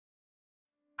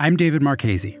I'm David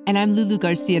Marchese. And I'm Lulu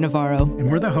Garcia-Navarro.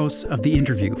 And we're the hosts of The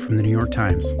Interview from the New York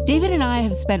Times. David and I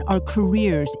have spent our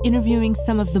careers interviewing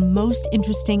some of the most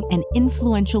interesting and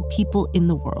influential people in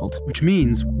the world. Which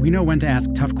means we know when to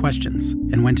ask tough questions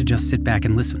and when to just sit back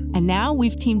and listen. And now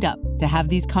we've teamed up to have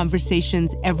these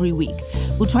conversations every week.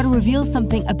 We'll try to reveal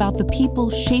something about the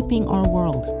people shaping our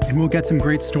world. And we'll get some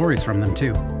great stories from them,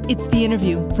 too. It's The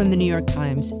Interview from the New York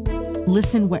Times.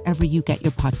 Listen wherever you get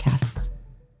your podcasts.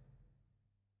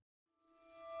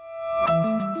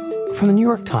 From the New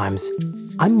York Times,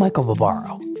 I'm Michael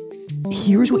Barbaro.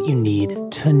 Here's what you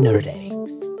need to know today.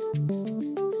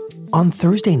 On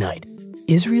Thursday night,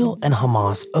 Israel and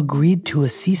Hamas agreed to a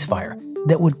ceasefire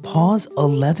that would pause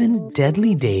 11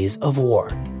 deadly days of war.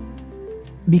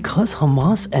 Because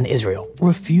Hamas and Israel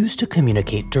refused to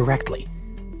communicate directly,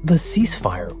 the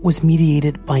ceasefire was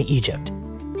mediated by Egypt.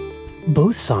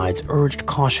 Both sides urged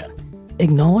caution,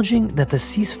 acknowledging that the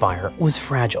ceasefire was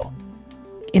fragile.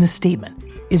 In a statement,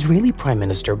 Israeli Prime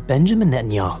Minister Benjamin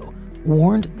Netanyahu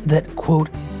warned that, quote,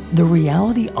 the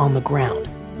reality on the ground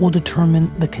will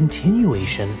determine the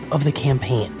continuation of the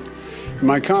campaign. In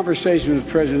my conversation with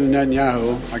President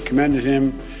Netanyahu, I commended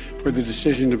him for the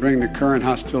decision to bring the current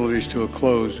hostilities to a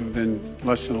close within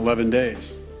less than 11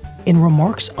 days. In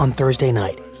remarks on Thursday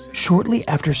night, shortly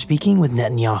after speaking with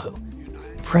Netanyahu,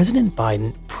 President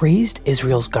Biden praised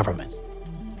Israel's government,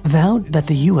 vowed that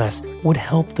the U.S. would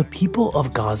help the people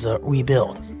of Gaza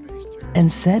rebuild, and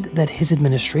said that his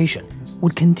administration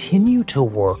would continue to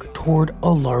work toward a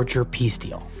larger peace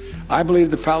deal. I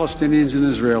believe the Palestinians and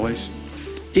Israelis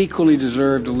equally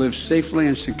deserve to live safely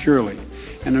and securely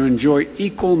and to enjoy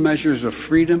equal measures of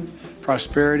freedom,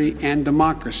 prosperity, and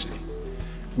democracy.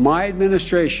 My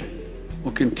administration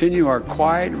will continue our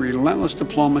quiet, relentless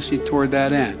diplomacy toward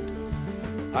that end.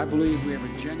 I believe we have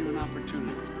a genuine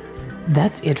opportunity.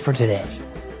 That's it for today.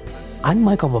 I'm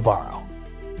Michael Barbaro.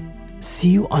 See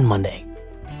you on Monday.